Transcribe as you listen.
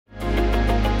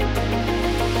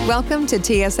Welcome to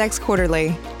TSX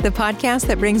Quarterly, the podcast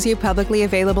that brings you publicly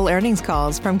available earnings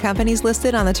calls from companies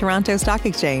listed on the Toronto Stock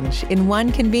Exchange in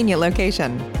one convenient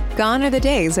location. Gone are the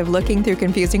days of looking through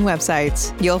confusing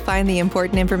websites. You'll find the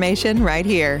important information right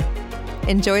here.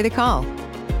 Enjoy the call.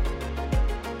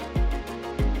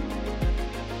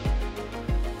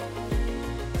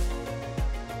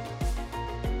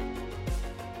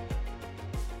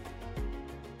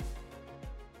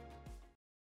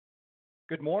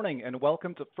 Good morning and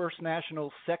welcome to First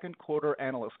National's second quarter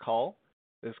analyst call.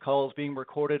 This call is being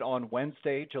recorded on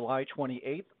Wednesday, July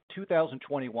 28th,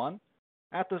 2021.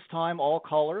 At this time, all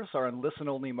callers are in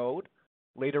listen-only mode.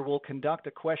 Later, we'll conduct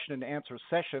a question and answer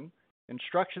session.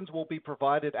 Instructions will be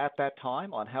provided at that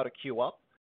time on how to queue up.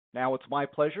 Now it's my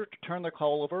pleasure to turn the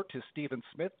call over to Stephen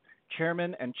Smith,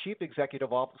 Chairman and Chief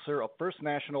Executive Officer of First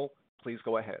National. Please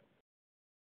go ahead.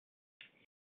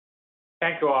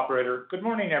 Thank you, operator. Good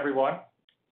morning, everyone.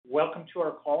 Welcome to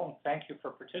our call and thank you for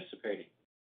participating.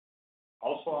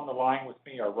 Also on the line with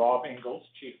me are Rob Inglis,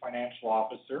 Chief Financial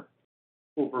Officer,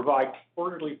 who will provide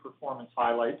quarterly performance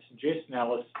highlights, and Jason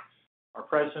Ellis, our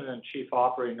President and Chief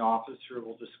Operating Officer,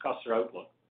 will discuss our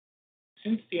outlook.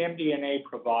 Since the MD&A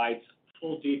provides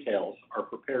full details, our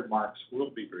prepared remarks will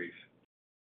be brief.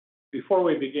 Before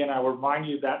we begin, I will remind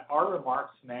you that our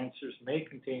remarks and answers may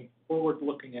contain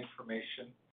forward-looking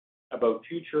information about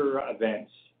future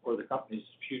events or the company's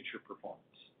future performance.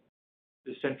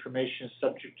 This information is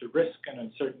subject to risk and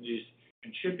uncertainties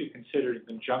and should be considered in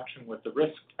conjunction with the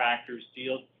risk factors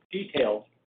detailed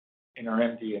in our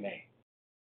MD&A.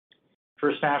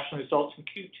 First National results in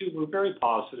Q2 were very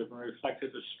positive and reflected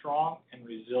a strong and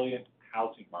resilient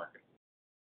housing market.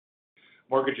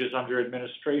 Mortgages under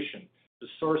administration, the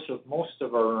source of most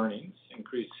of our earnings,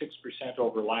 increased 6%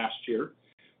 over last year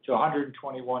to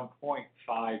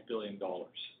 $121.5 billion.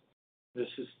 This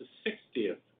is the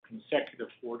 60th consecutive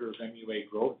quarter of MUA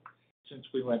growth since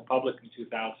we went public in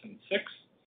 2006,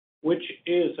 which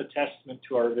is a testament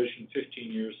to our vision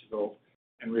 15 years ago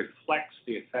and reflects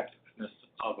the effectiveness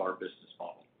of our business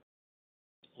model.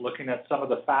 Looking at some of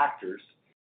the factors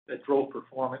that drove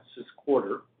performance this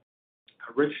quarter,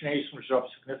 origination was up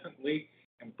significantly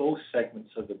in both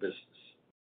segments of the business.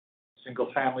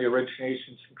 Single-family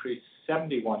originations increased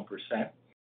 71%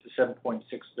 to $7.6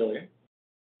 billion.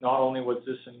 Not only was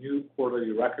this a new quarterly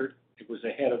record, it was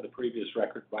ahead of the previous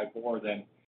record by more than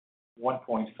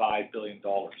 $1.5 billion.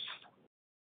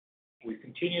 We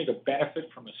continue to benefit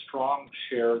from a strong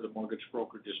share of the mortgage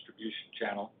broker distribution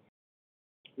channel,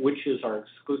 which is our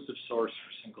exclusive source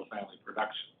for single-family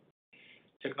production.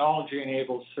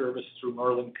 Technology-enabled service through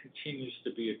Merlin continues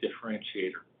to be a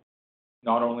differentiator.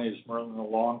 Not only is Merlin a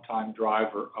long-time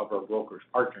driver of our brokerage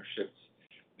partnerships,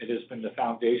 it has been the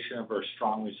foundation of our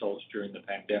strong results during the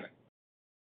pandemic.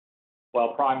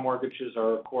 While prime mortgages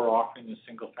are our core offering in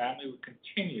single family, we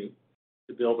continue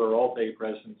to build our all-day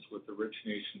presence with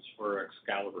originations for our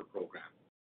Excalibur program.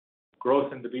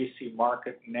 Growth in the BC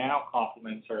market now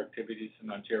complements our activities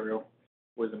in Ontario,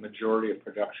 where the majority of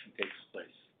production takes place.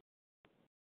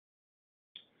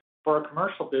 For our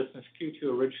commercial business, Q2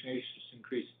 originations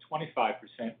increased 25%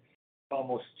 to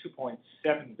almost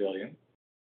 $2.7 billion.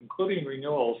 Including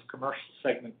renewals, commercial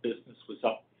segment business was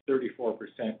up 34%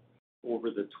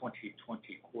 over the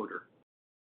 2020 quarter.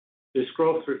 This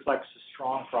growth reflects a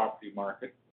strong property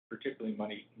market, particularly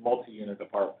multi-unit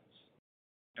apartments,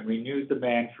 and renewed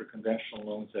demand for conventional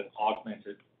loans that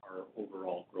augmented our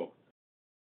overall growth.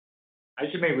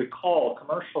 As you may recall,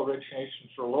 commercial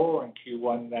originations were lower in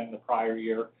Q1 than the prior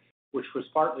year, which was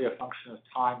partly a function of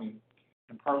timing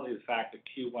and partly the fact that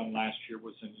Q1 last year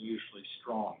was unusually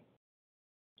strong.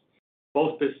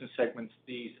 Both business segments,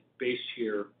 these base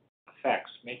year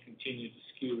effects may continue to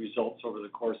skew results over the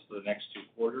course of the next two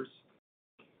quarters.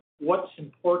 What's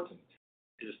important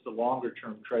is the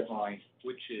longer-term trend line,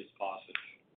 which is positive.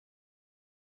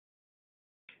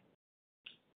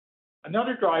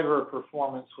 Another driver of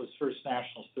performance was First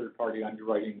National's third-party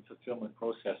underwriting and fulfillment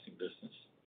processing business.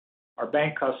 Our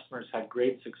bank customers had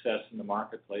great success in the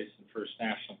marketplace, and First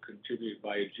National contributed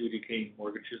by adjudicating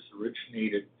mortgages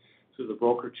originated through the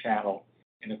broker channel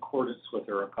in accordance with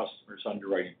our customers'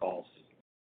 underwriting policy.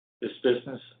 This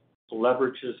business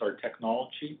leverages our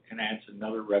technology and adds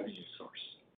another revenue source.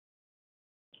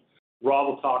 Rob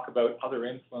will talk about other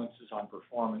influences on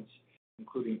performance,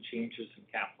 including changes in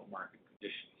capital market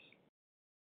conditions.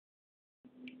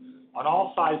 On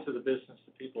all sides of the business,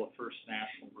 the people of First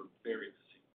National were very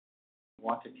busy. I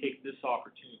want to take this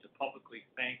opportunity to publicly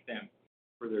thank them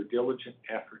for their diligent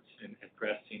efforts in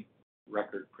addressing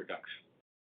record production.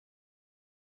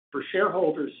 For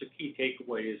shareholders, the key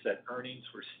takeaway is that earnings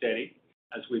were steady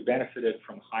as we benefited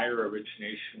from higher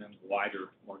origination and wider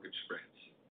mortgage spreads.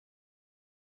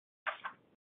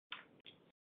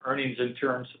 Earnings in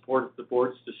turn supported the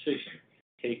board's decision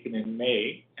taken in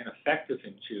May and effective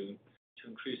in June to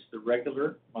increase the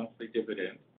regular monthly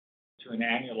dividend to an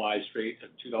annualized rate of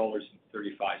 $2.35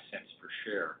 per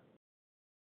share.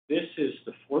 This is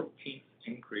the 14th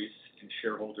increase in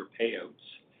shareholder payouts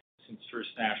since First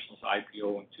National's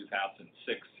IPO in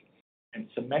 2006 and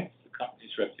cements the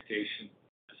company's reputation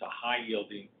as a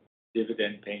high-yielding,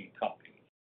 dividend-paying company.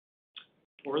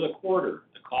 For the quarter,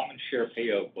 the common share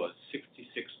payout was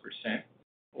 66%,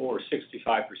 or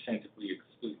 65% if we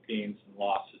exclude gains and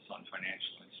losses on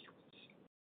financial instruments.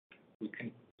 We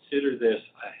consider this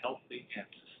a healthy and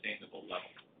sustainable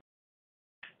level.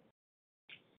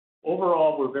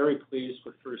 Overall, we're very pleased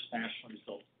with First National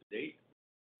results to date.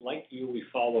 Like you, we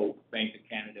follow Bank of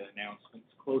Canada announcements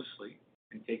closely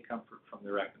and take comfort from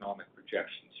their economic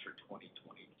projections for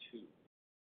 2022.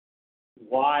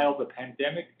 While the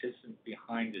pandemic isn't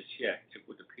behind us yet, it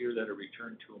would appear that a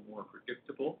return to a more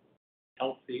predictable,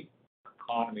 healthy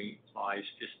economy lies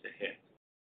just ahead.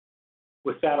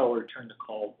 With that, I'll return the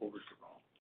call over to Rob.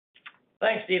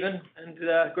 Thanks, Stephen, and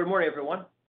good morning, everyone.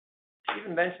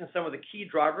 Stephen mentioned some of the key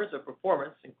drivers of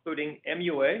performance, including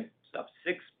MUA, up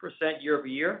 6% year over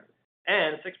year,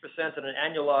 and 6% on an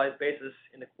annualized basis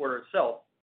in the quarter itself.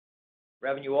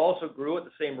 Revenue also grew at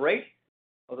the same rate,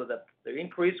 although the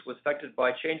increase was affected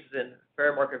by changes in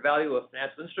fair market value of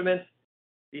financial instruments.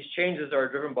 These changes are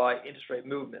driven by interest rate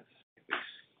movements. If we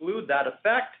exclude that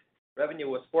effect, revenue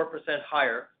was 4%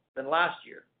 higher than last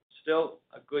year. Still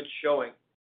a good showing.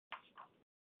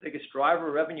 The biggest driver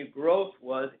of revenue growth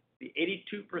was the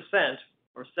 82%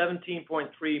 or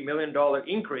 $17.3 million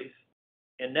increase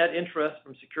in net interest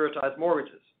from securitized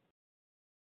mortgages.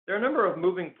 There are a number of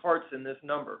moving parts in this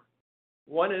number.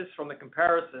 One is from the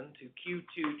comparison to Q2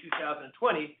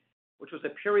 2020, which was a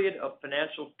period of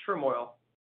financial turmoil.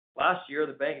 Last year,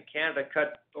 the Bank of Canada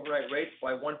cut overnight rates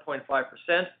by 1.5%,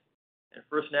 and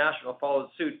First National followed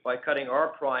suit by cutting our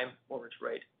prime mortgage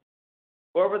rate.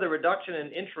 However, the reduction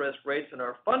in interest rates in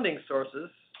our funding sources,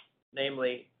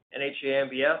 namely NHA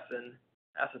MBS and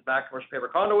asset-backed commercial paper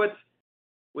conduits,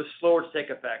 was slower to take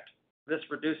effect. This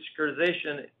reduced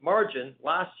securitization margin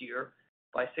last year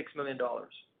by $6 million.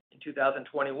 In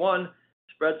 2021,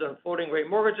 spreads on floating rate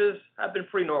mortgages have been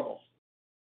pretty normal.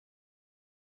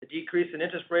 The decrease in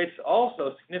interest rates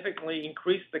also significantly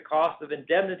increased the cost of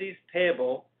indemnities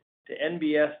payable to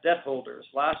NBS debt holders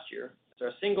last year, as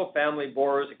our single-family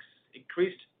borrowers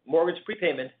increased mortgage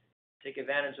prepayment to take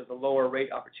advantage of the lower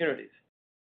rate opportunities.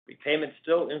 Repayment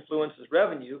still influences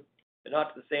revenue, but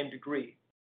not to the same degree.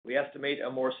 We estimate a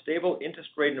more stable interest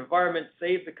rate environment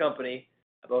saved the company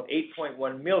about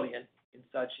 $8.1 million in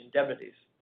such indemnities.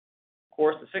 Of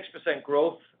course, the 6%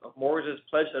 growth of mortgages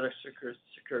pledged under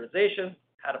securitization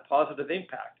had a positive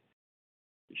impact.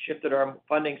 We shifted our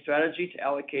funding strategy to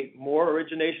allocate more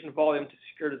origination volume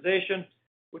to securitization,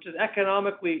 which is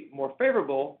economically more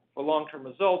favorable for long-term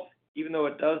results, even though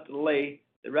it does delay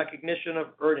the recognition of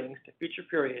earnings to future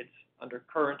periods under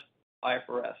current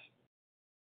IFRS.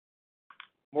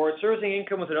 Mortgage servicing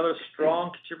income was another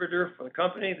strong contributor for the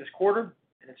company this quarter,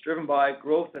 and it's driven by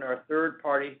growth in our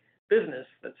third-party business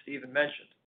that Stephen mentioned.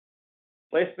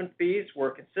 Placement fees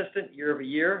were consistent year over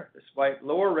year, despite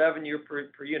lower revenue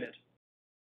per unit.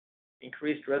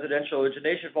 Increased residential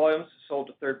origination volumes sold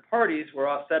to third parties were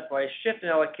offset by a shift in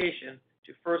allocation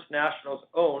to First National's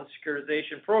own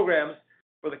securitization programs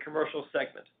for the commercial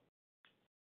segment.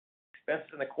 Expenses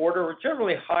in the quarter were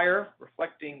generally higher,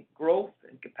 reflecting growth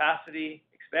and capacity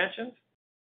expansions.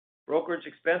 Brokerage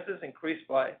expenses increased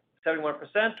by 71%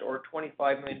 or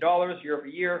 $25 million year over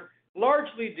year,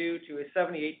 largely due to a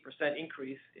 78%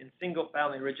 increase in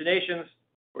single-family originations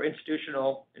for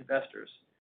institutional investors.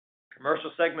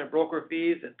 Commercial segment broker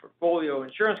fees and portfolio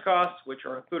insurance costs, which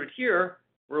are included here,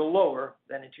 were lower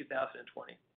than in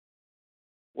 2020.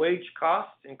 Wage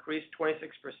costs increased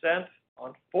 26%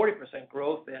 on 40%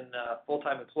 growth in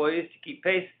full-time employees to keep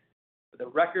pace with the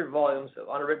record volumes of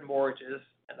underwritten mortgages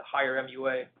and the higher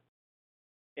MUA.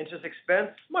 Interest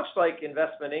expense, much like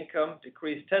investment income,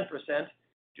 decreased 10%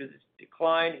 due to the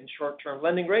decline in short-term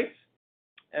lending rates.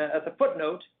 As a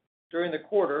footnote, during the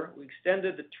quarter, we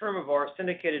extended the term of our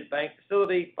syndicated bank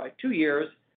facility by 2 years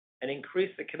and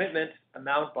increased the commitment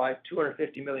amount by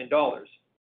 $250 million.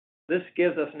 This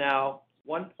gives us now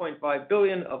 $1.5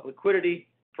 billion of liquidity,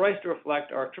 priced to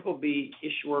reflect our BBB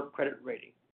issuer credit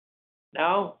rating.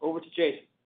 Now, over to Jason.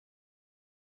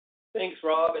 Thanks,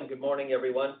 Rob, and good morning,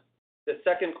 everyone. The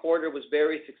second quarter was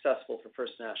very successful for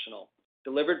First National,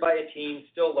 delivered by a team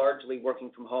still largely working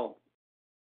from home.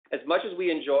 As much as we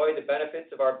enjoy the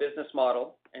benefits of our business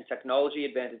model and technology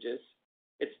advantages,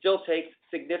 it still takes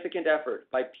significant effort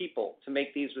by people to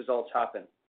make these results happen.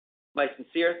 My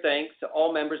sincere thanks to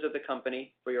all members of the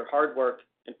company for your hard work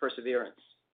and perseverance.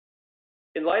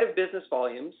 In light of business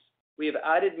volumes, we have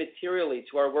added materially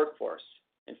to our workforce,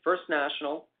 and First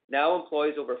National now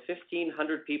employs over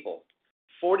 1,500 people,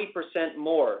 40%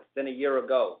 more than a year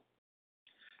ago.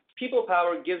 People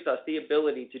power gives us the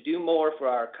ability to do more for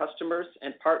our customers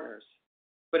and partners,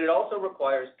 but it also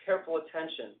requires careful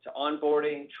attention to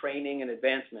onboarding, training, and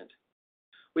advancement.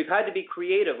 We've had to be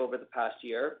creative over the past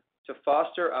year to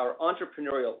foster our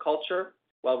entrepreneurial culture,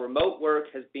 while remote work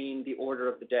has been the order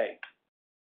of the day.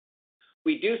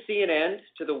 We do see an end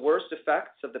to the worst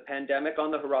effects of the pandemic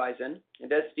on the horizon,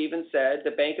 and as Stephen said,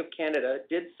 the Bank of Canada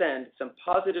did send some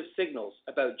positive signals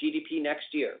about GDP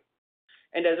next year.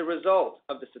 And as a result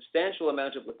of the substantial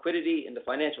amount of liquidity in the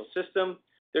financial system,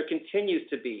 there continues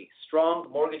to be strong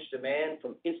mortgage demand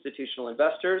from institutional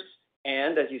investors,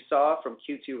 and as you saw from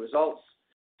Q2 results,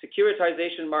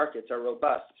 securitization markets are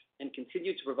robust and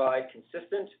continue to provide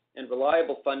consistent and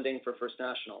reliable funding for First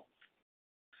National.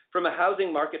 From a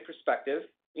housing market perspective,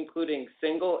 including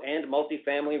single and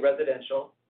multifamily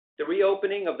residential, the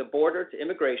reopening of the border to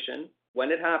immigration,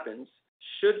 when it happens,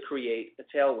 should create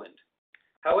a tailwind.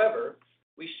 However,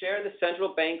 we share the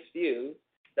central bank's view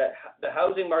that the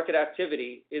housing market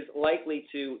activity is likely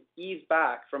to ease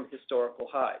back from historical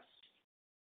highs.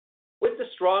 With the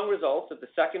strong results of the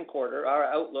second quarter, our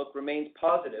outlook remains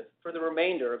positive for the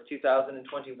remainder of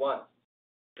 2021.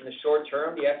 In the short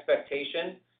term, the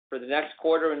expectation for the next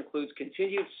quarter includes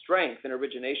continued strength in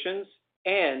originations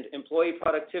and employee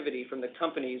productivity from the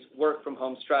company's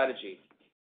work-from-home strategy.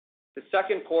 The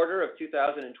second quarter of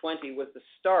 2020 was the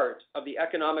start of the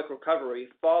economic recovery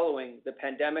following the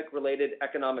pandemic-related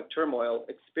economic turmoil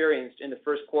experienced in the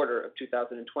first quarter of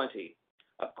 2020.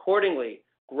 Accordingly,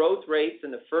 growth rates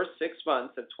in the first 6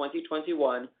 months of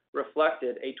 2021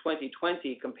 reflected a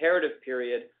 2020 comparative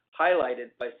period highlighted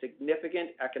by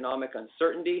significant economic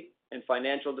uncertainty and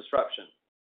financial disruption.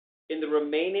 In the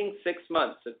remaining 6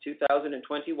 months of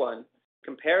 2021,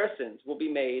 comparisons will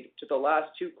be made to the last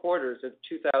 2 quarters of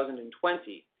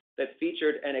 2020 that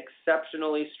featured an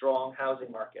exceptionally strong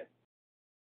housing market.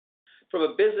 From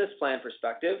a business plan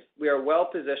perspective, we are well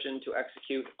positioned to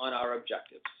execute on our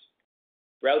objectives.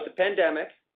 Throughout the pandemic,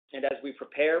 and as we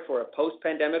prepare for a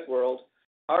post-pandemic world,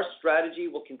 our strategy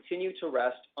will continue to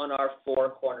rest on our 4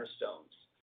 cornerstones.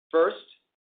 First,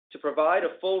 to provide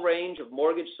a full range of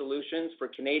mortgage solutions for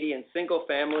Canadian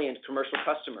single-family and commercial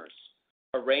customers,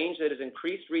 a range that has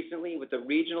increased recently with the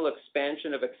regional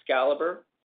expansion of Excalibur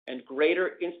and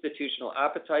greater institutional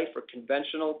appetite for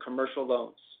conventional commercial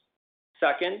loans.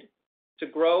 Second, to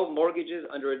grow mortgages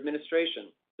under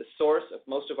administration, the source of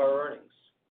most of our earnings.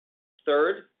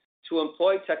 Third, to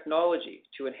employ technology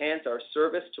to enhance our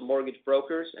service to mortgage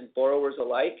brokers and borrowers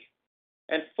alike.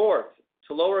 And fourth,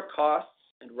 to lower costs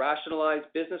and rationalize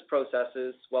business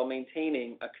processes while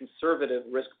maintaining a conservative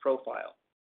risk profile.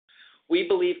 We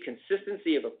believe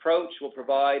consistency of approach will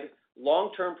provide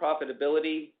long-term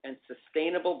profitability and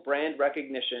sustainable brand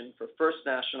recognition for First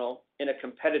National in a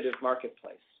competitive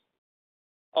marketplace.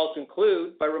 I'll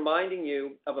conclude by reminding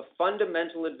you of a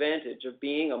fundamental advantage of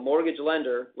being a mortgage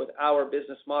lender with our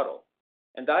business model,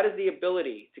 and that is the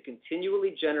ability to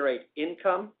continually generate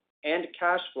income and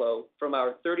cash flow from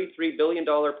our $33 billion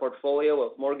portfolio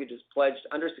of mortgages pledged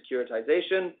under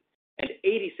securitization and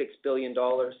 $86 billion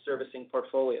servicing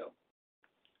portfolio.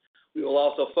 We will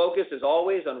also focus, as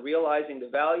always, on realizing the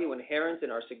value inherent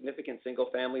in our significant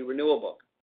single-family renewal book.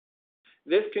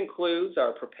 This concludes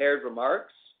our prepared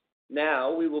remarks.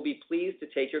 Now we will be pleased to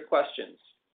take your questions.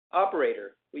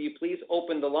 Operator, will you please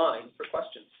open the line for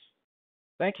questions?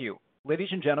 Thank you. Ladies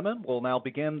and gentlemen, we'll now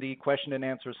begin the question and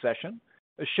answer session.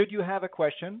 Should you have a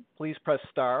question, please press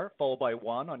star followed by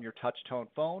 1 on your touch-tone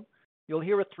phone. You'll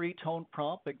hear a 3-tone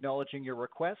prompt acknowledging your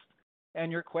request,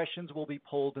 and your questions will be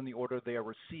polled in the order they are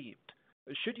received.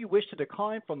 Should you wish to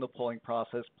decline from the polling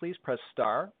process, please press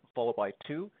star followed by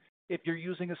 2. If you're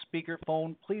using a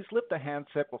speakerphone, please lift the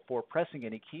handset before pressing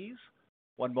any keys.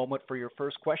 One moment for your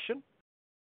first question.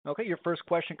 Okay, your first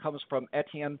question comes from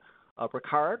Etienne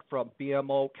Ricard from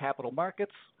BMO Capital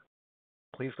Markets.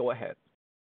 Please go ahead.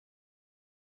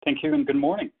 Thank you and good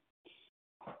morning.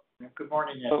 Good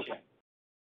morning, Etienne.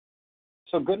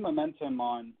 So good momentum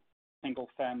on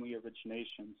single-family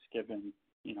originations given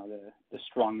the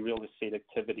strong real estate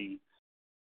activity.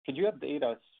 Could you update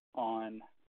us on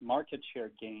market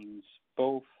share gains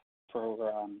both for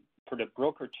the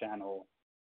broker channel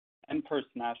and First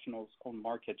National's own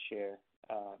market share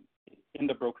in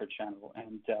the broker channel,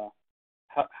 and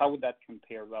how would that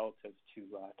compare relative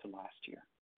to last year?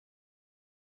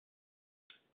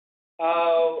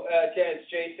 It's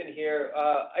Jason here.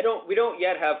 We don't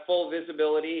yet have full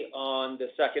visibility on the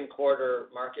second quarter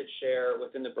market share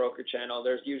within the broker channel.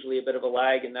 There's usually a bit of a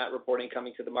lag in that reporting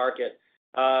coming to the market.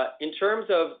 In terms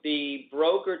of the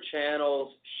broker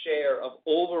channel's share of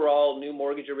overall new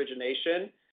mortgage origination,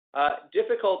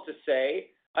 difficult to say.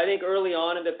 I think early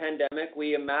on in the pandemic,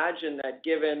 we imagined that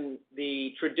given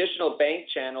the traditional bank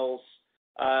channels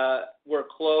were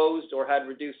closed or had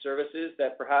reduced services,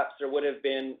 that perhaps there would have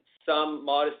been some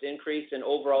modest increase in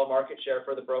overall market share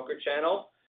for the broker channel.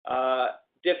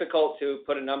 Difficult to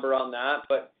put a number on that,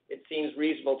 but it seems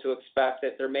reasonable to expect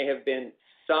that there may have been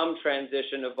some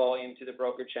transition of volume to the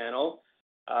broker channel,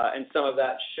 and some of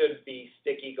that should be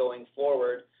sticky going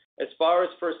forward. As far as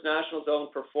First National's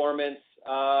own performance,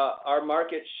 our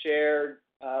market share,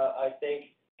 I think,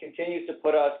 continues to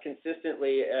put us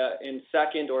consistently in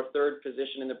second or third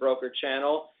position in the broker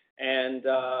channel. And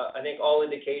I think all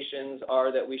indications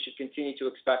are that we should continue to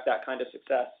expect that kind of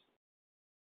success.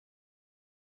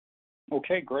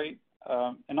 Okay, great.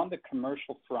 And on the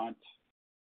commercial front,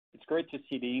 it's great to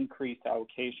see the increased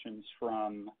allocations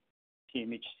from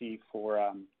CMHC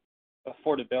for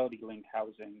affordability-linked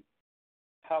housing.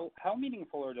 How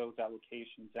meaningful are those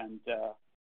allocations, and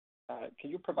can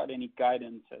you provide any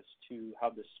guidance as to how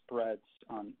the spreads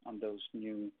on those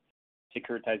new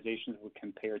securitizations would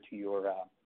compare to your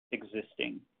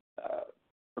existing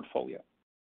portfolio?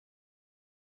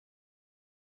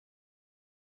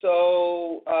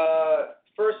 So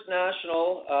First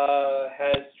National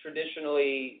has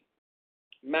traditionally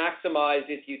maximized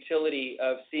its utility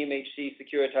of CMHC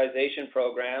securitization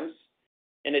programs.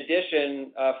 In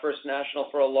addition, First National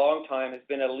for a long time has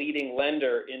been a leading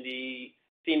lender in the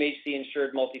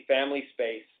CMHC-insured multifamily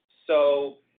space.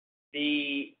 So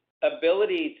the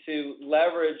ability to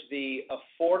leverage the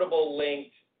affordable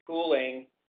linked pooling,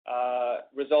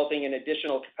 resulting in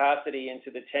additional capacity into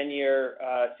the 10-year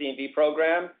CMB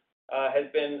program, has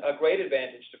been a great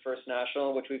advantage to First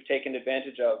National, which we've taken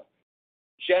advantage of.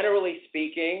 Generally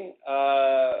speaking,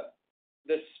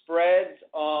 the spreads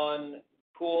on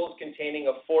pools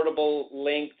containing affordable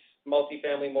linked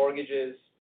multifamily mortgages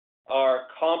are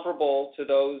comparable to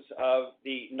those of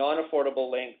the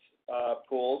non-affordable linked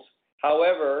pools.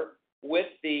 However, with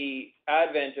the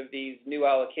advent of these new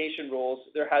allocation rules,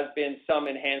 there has been some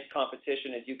enhanced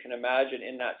competition, as you can imagine,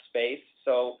 in that space.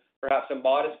 So perhaps a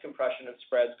modest compression of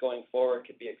spreads going forward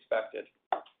could be expected.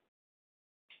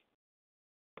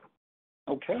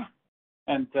 Okay.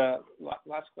 And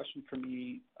last question for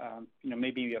me,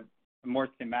 maybe a more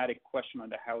thematic question on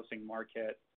the housing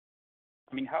market.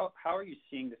 I mean, how are you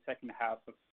seeing the second half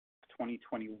of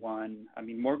 2021? I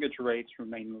mean, mortgage rates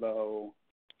remain low,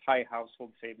 high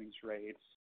household savings rates.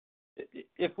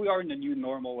 If we are in a new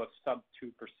normal of sub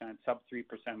 2%, sub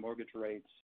 3% mortgage rates,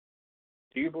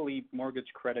 do you believe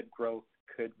mortgage credit growth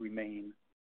could remain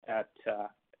at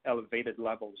elevated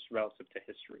levels relative to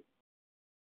history?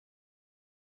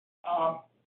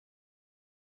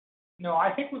 No,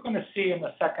 I think we're going to see in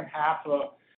the second half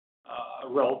a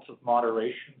relative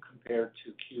moderation compared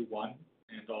to Q1,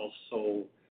 and also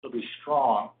it'll be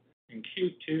strong. In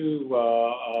Q2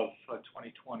 of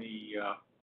 2020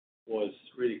 was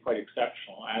really quite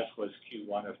exceptional, as was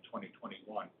Q1 of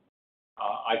 2021.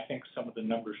 I think some of the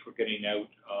numbers we're getting out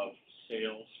of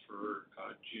sales for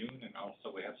June, and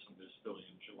also we have some visibility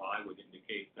in July, would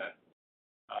indicate that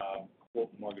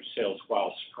mortgage sales,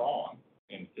 while strong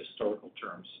in historical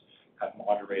terms, have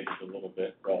moderated a little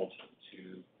bit relative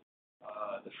to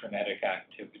the frenetic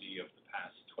activity of the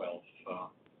past 12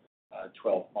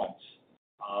 months.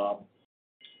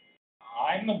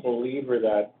 I'm a believer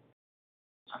that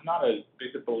I'm not as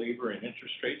big a believer in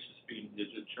interest rates as being the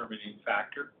determining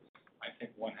factor. I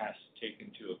think one has to take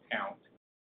into account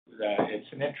that it's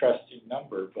an interesting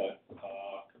number, but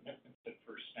commitments at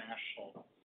First National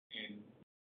in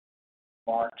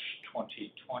March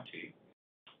 2020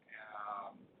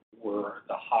 were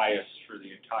the highest for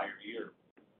the entire year.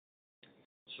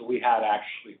 So we had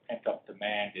actually pent-up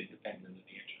demand independent of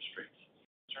the interest rates.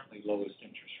 Certainly lowest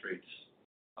interest rates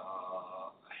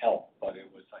helped, but it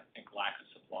was, I think, lack of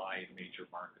supply in major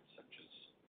markets such as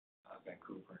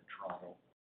Vancouver and Toronto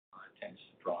tends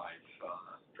to drive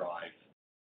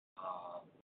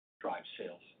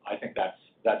sales. I think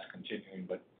that's continuing,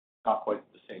 but not quite at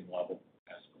the same level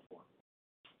as before.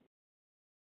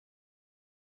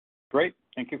 Great.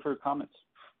 Thank you for your comments.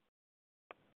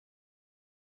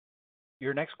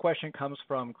 Your next question comes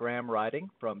from Graham Ryding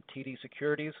from TD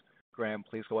Securities. Graham,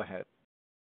 please go ahead.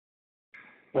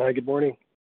 Hi, good morning.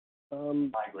 Hi,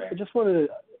 Graham. I just wanted to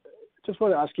just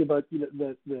want to ask you about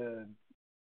the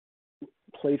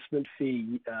placement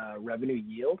fee revenue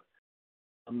yield.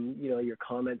 Your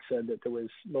comment said that there was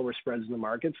lower spreads in the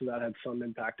market, so that had some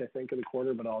impact, I think, in the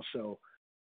quarter, but also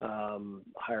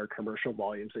higher commercial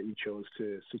volumes that you chose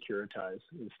to securitize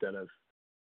instead of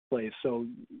place. So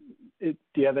do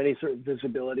you have any sort of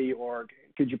visibility, or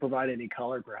could you provide any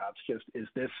color perhaps? Just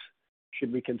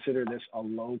should we consider this a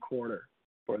low quarter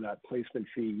for that placement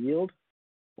fee yield,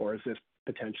 or is this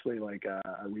potentially like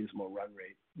a reasonable run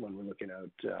rate when we're looking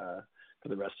out for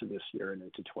the rest of this year and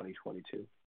into 2022?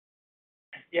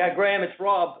 Yeah, Graham, it's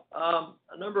Rob.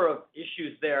 A number of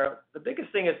issues there. The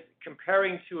biggest thing is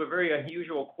comparing to a very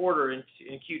unusual quarter in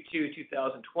Q2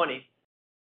 2020.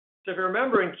 So if you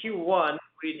remember in Q1,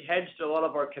 we'd hedged a lot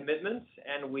of our commitments,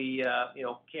 and we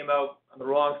came out on the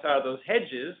wrong side of those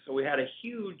hedges, so we had a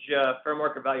huge fair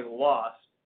market value loss.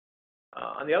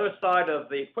 On the other side of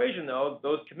the equation, though,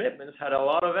 those commitments had a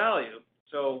lot of value.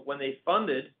 So when they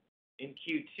funded in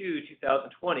Q2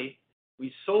 2020,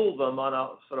 we sold them on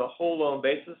a sort of whole loan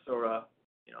basis, or a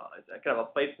kind of a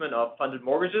placement of funded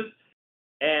mortgages,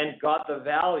 and got the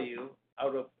value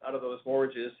out of those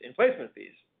mortgages in placement fees.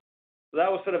 So that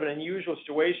was sort of an unusual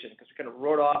situation because we kind of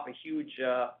wrote off a huge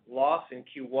loss in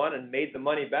Q1 and made the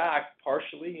money back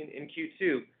partially in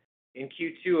Q2. In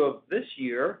Q2 of this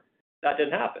year, that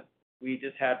didn't happen. We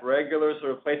just had regular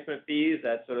sort of placement fees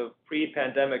at sort of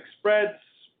pre-pandemic spreads,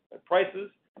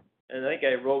 prices, and I think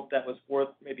I wrote that was worth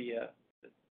maybe a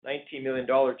 $19 million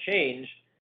change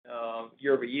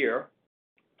year over year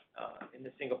in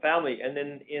the single family. And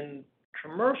then in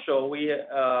commercial, we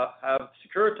have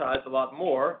securitized a lot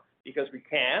more because we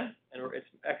can, and it's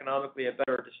economically a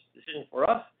better decision for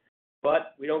us,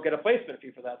 but we don't get a placement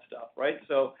fee for that stuff, right?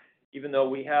 So even though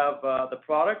we have the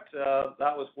product, that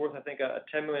was worth, I think, a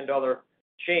 $10 million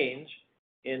change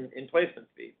in placement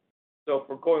fee. So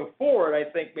for going forward, I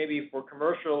think maybe for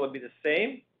commercial, it'll be the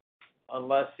same,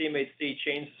 unless CMHC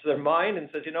changes their mind and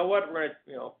says, you know what, we're going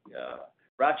to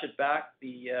ratchet back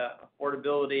the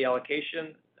affordability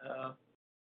allocation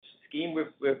scheme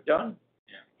we've done.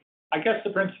 Yeah, I guess the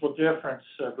principal difference,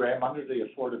 Graham, under the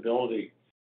affordability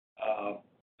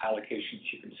allocations,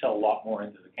 you can sell a lot more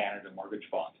into the Canada mortgage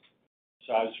bond.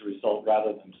 So as a result,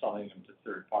 rather than selling them to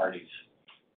third parties,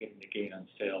 getting the gain on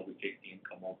sale, we take the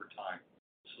income over time.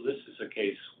 So this is a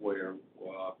case where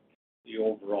the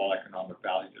overall economic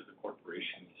value of the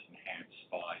corporation is enhanced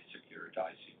by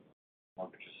securitizing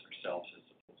mortgages ourselves as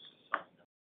opposed to selling them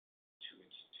to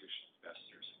institutional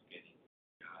investors and getting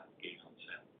gain on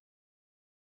sale.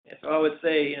 Yeah, so I would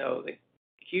say, the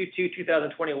Q2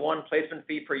 2021 placement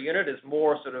fee per unit is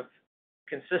more sort of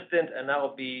consistent, and that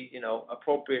will be,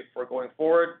 appropriate for going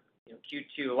forward.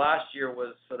 Q2 last year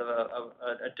was sort of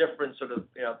a different sort of,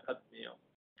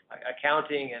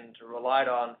 accounting and relied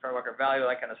on fair market value,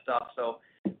 that kind of stuff. So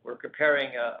we're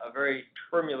comparing a very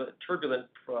turbulent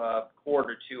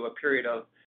quarter to a period of,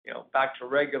 back to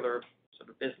regular sort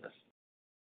of business.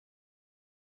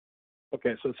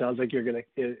 Okay, so it sounds like you're going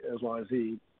to, as long as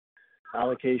the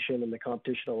allocation and the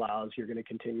competition allows, you're going to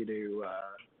continue to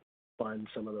fund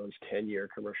some of those 10-year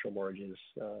commercial mortgages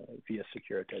via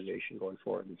securitization going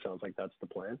forward. It sounds like that's the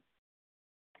plan.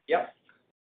 Yep.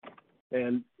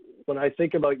 And when I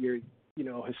think about your,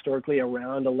 historically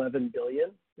around $11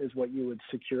 billion is what you would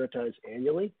securitize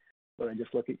annually. When I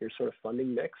just look at your sort of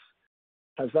funding mix,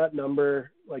 has that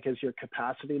number, has your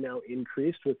capacity now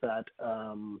increased with that?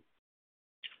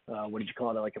 What did you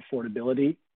call it? Like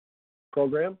affordability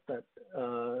program? That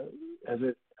has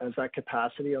that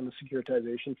capacity on the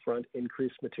securitization front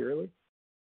increased materially?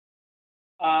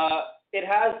 It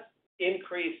has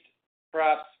increased,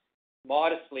 perhaps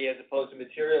modestly as opposed to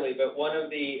materially, but one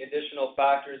of the additional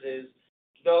factors is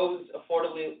those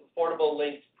affordable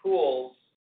linked pools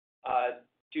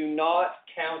do not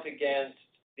count against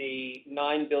the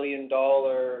 $9 billion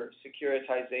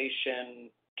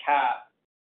securitization cap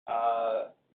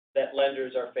that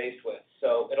lenders are faced with.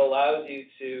 So it allows you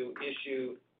to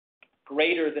issue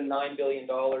greater than $9 billion of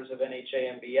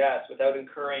NHA MBS without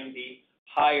incurring the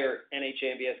higher NHA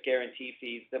MBS guarantee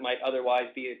fees that might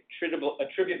otherwise be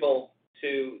attributable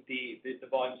to the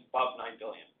volumes above $9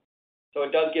 billion. So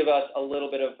it does give us a little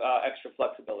bit of extra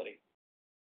flexibility.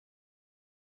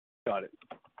 Got it.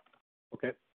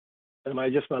 Okay. And my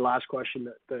last question,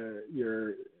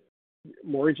 your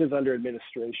mortgages under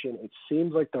administration, it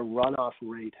seems like the runoff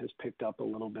rate has picked up a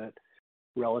little bit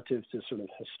relative to sort of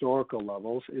historical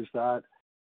levels. Is that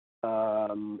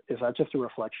just a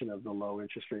reflection of the low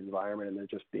interest rate environment and there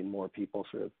just being more people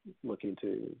sort of looking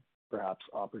to perhaps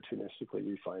opportunistically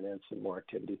refinance and more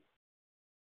activity?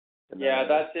 Yeah,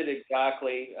 that's it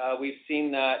exactly. We've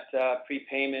seen that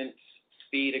prepayment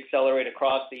speed accelerate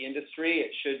across the industry.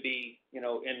 It should be,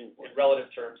 in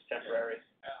relative terms, temporary.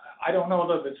 I don't know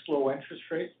that it's low interest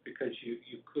rates because you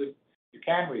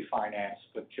can refinance,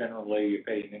 but generally you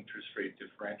pay an interest rate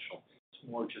differential. It's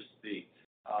more just the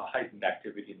heightened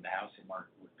activity in the housing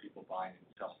market with people buying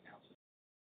and selling houses.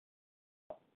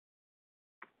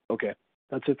 Okay,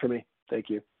 that's it for me. Thank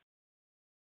you.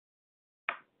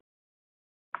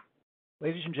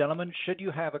 Ladies and gentlemen, should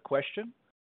you have a question,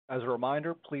 as a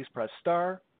reminder, please press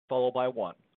star followed by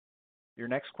 1. Your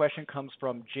next question comes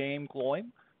from James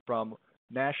Gloym from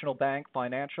National Bank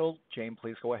Financial. James,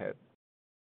 please go ahead.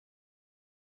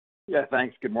 Yeah,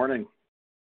 thanks. Good morning.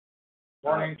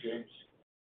 Morning, James.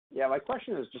 Yeah, my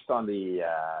question is just on the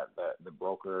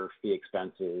broker fee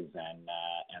expenses and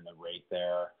the rate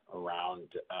there around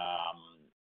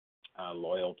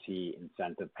loyalty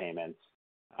incentive payments.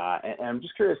 And I'm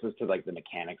just curious as to like the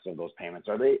mechanics of those payments.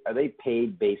 Are they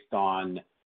paid based on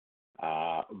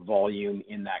volume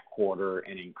in that quarter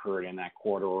and incurred in that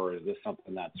quarter, or is this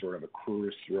something that sort of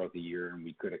accrues throughout the year and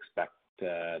we could expect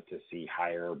to see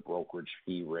higher brokerage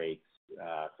fee rates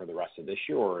for the rest of this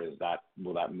year, or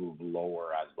will that move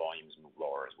lower as volumes move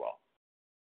lower as well?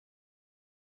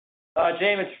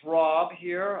 James, it's Rob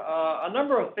here. A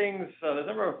number of things, there's a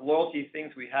number of loyalty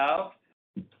things we have.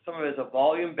 Some of it is a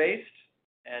volume based,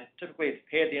 and typically it's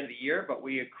paid at the end of the year, but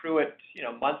we accrue it,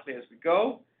 monthly as we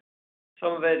go.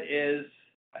 Some of it is,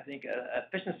 I think, an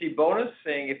efficiency bonus,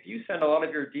 saying if you send a lot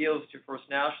of your deals to First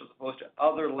National as opposed to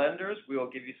other lenders, we will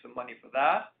give you some money for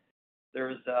that.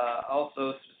 There's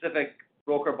also specific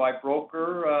broker by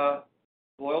broker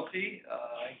loyalty.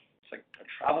 It's like a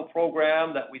travel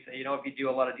program that we say, if you do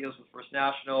a lot of deals with First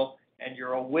National and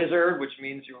you're a wizard, which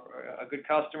means you're a good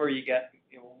customer, you get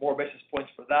more basis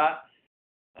points for that.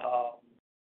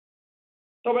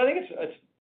 So I think it's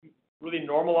really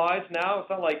normalized now. It's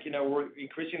not like, we're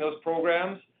increasing those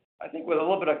programs. I think with a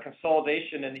little bit of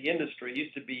consolidation in the industry, it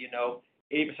used to be,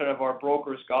 80% of our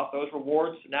brokers got those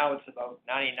rewards. Now it's about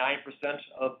 99%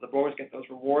 of the brokers get those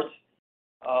rewards.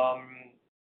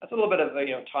 That's a little bit of,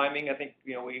 timing. I think,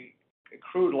 we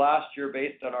accrued last year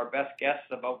based on our best guess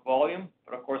about volume.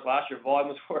 But of course, last year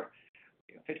volumes were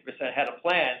 50% ahead of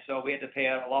plan. So we had to pay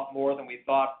out a lot more than we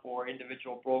thought for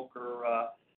individual broker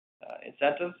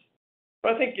incentives.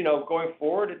 But I think, going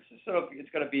forward,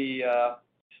 it's going to be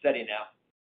steady now.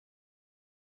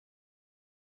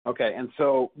 Okay, and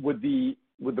so would the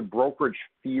brokerage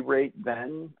fee rate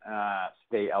then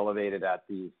stay elevated at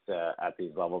these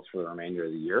levels for the remainder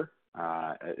of the year?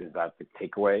 Is that the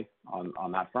takeaway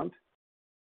on that front?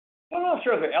 I'm not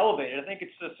sure if they're elevated. I think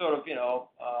it's just sort of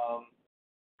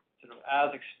as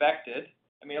expected.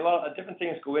 I mean, a lot of different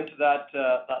things go into that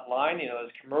line.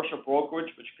 There's commercial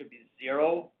brokerage, which could be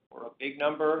zero or a big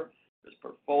number. There's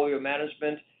portfolio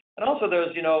management. And also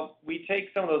there's, we take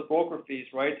some of those broker fees,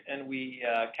 right, and we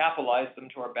capitalize them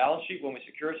to our balance sheet when we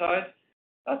securitize.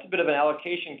 That's a bit of an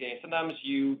allocation game. Sometimes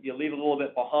you leave a little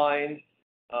bit behind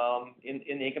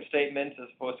in the income statement as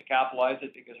opposed to capitalize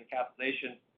it because your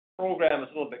capitalization program is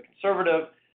a little bit conservative.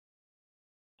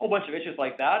 Whole bunch of issues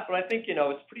like that, but I think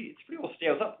it's pretty well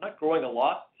stable. It's not growing a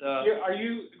lot. Are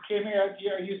you, Jamie? Are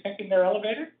you thinking they're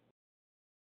elevated?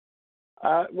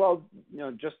 Well,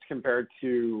 just compared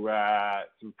to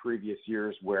some previous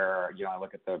years where I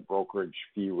look at the brokerage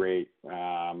fee rate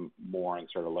more in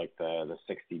sort of like the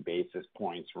 60 basis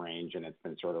points range, and it's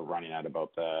been sort of running at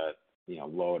about the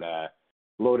low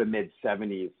to mid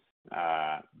 70s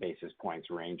basis points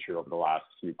range here over the last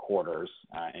few quarters,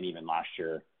 and even last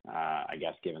year, I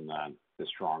guess, given the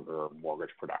stronger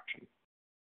mortgage production.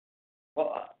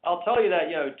 Well, I'll tell you that,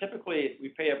 typically we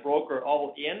pay a broker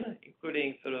all in,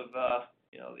 including sort of,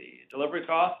 the delivery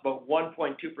cost, about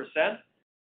 1.2%.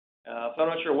 So I'm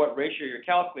not sure what ratio you're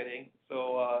calculating.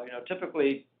 So,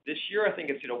 typically this year, I think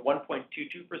it's,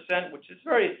 1.22%, which is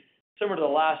very similar to the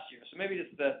last year. So maybe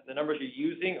just the numbers you're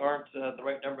using aren't the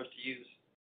right numbers to use.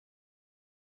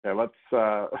 Okay, let's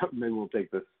maybe we'll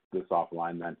take this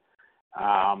offline then.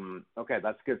 Okay,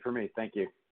 that's good for me. Thank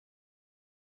you.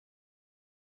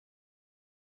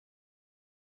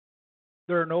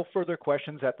 There are no further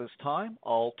questions at this time.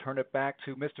 I'll turn it back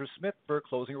to Mr. Smith for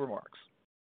closing remarks.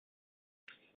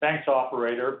 Thanks,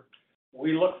 operator.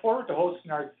 We look forward to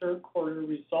hosting our third quarter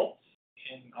results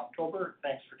in October.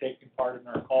 Thanks for taking part in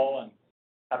our call, and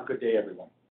have a good day,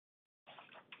 everyone.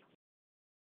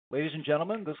 Ladies and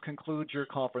gentlemen, this concludes your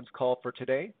conference call for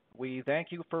today. We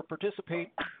thank you for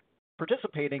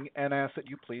participating and ask that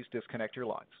you please disconnect your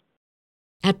lines.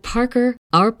 At Parker,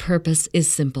 our purpose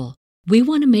is simple. We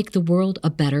want to make the world a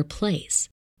better place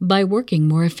by working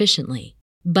more efficiently,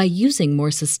 By using more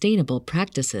sustainable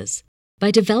practices, by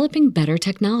developing better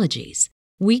technologies,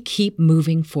 we keep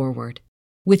moving forward.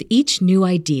 With each new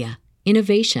idea,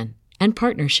 innovation, and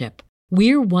partnership,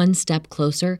 we're one step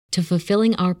closer to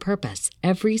fulfilling our purpose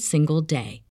every single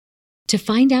day. To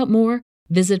find out more,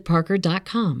 visit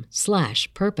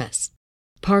parker.com/purpose.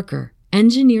 Parker,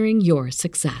 engineering your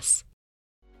success.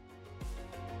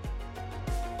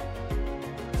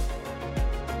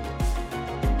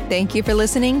 Thank you for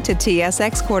listening to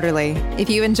TSX Quarterly. If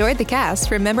you enjoyed the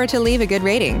cast, remember to leave a good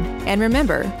rating. And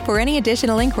remember, for any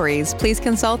additional inquiries, please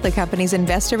consult the company's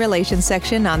investor relations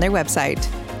section on their website.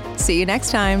 See you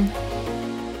next time.